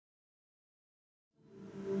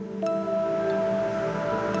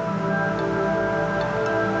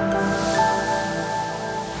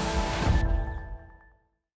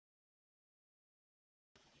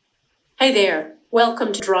Hey there,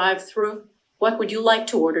 welcome to Drive-Thru. What would you like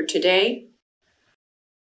to order today?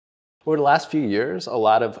 Over the last few years, a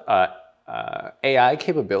lot of AI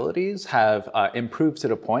capabilities have improved to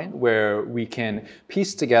the point where we can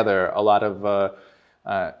piece together a lot of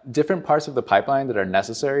different parts of the pipeline that are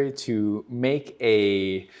necessary to make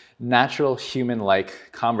a natural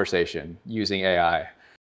human-like conversation using AI.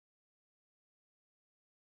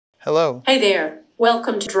 Hello. Hey there,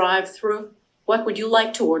 welcome to Drive-Thru. What would you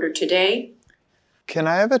like to order today? Can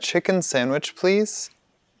I have a chicken sandwich, please?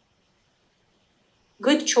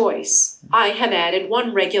 Good choice. I have added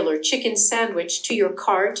one regular chicken sandwich to your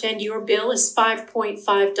cart and your bill is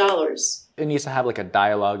 $5.5. It needs to have like a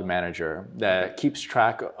dialogue manager that keeps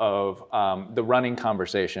track of the running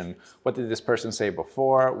conversation. What did this person say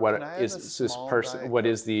before? What is this person? What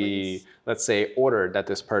is the, let's say, order that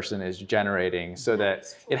this person is generating, so that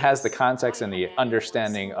it has the context and the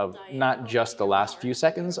understanding of not just the last few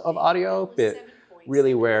seconds of audio, but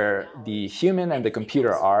really where the human and the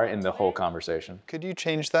computer are in the whole conversation. Could you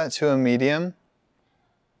change that to a medium?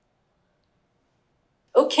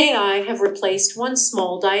 Okay, I have replaced one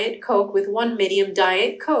small Diet Coke with one medium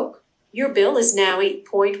Diet Coke. Your bill is now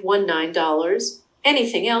 $8.19.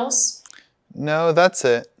 Anything else? No, that's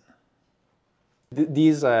it.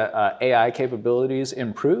 These AI capabilities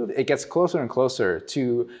improve, it gets closer and closer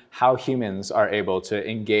to how humans are able to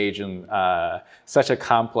engage in such a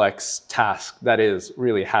complex task that is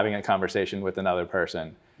really having a conversation with another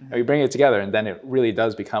person. And we bring it together and then it really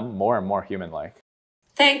does become more and more human-like.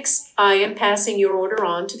 Thanks. I am passing your order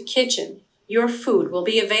on to the kitchen. Your food will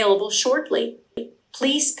be available shortly.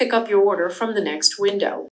 Please pick up your order from the next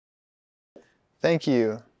window. Thank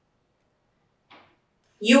you.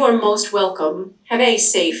 You are most welcome. Have a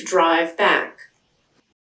safe drive back.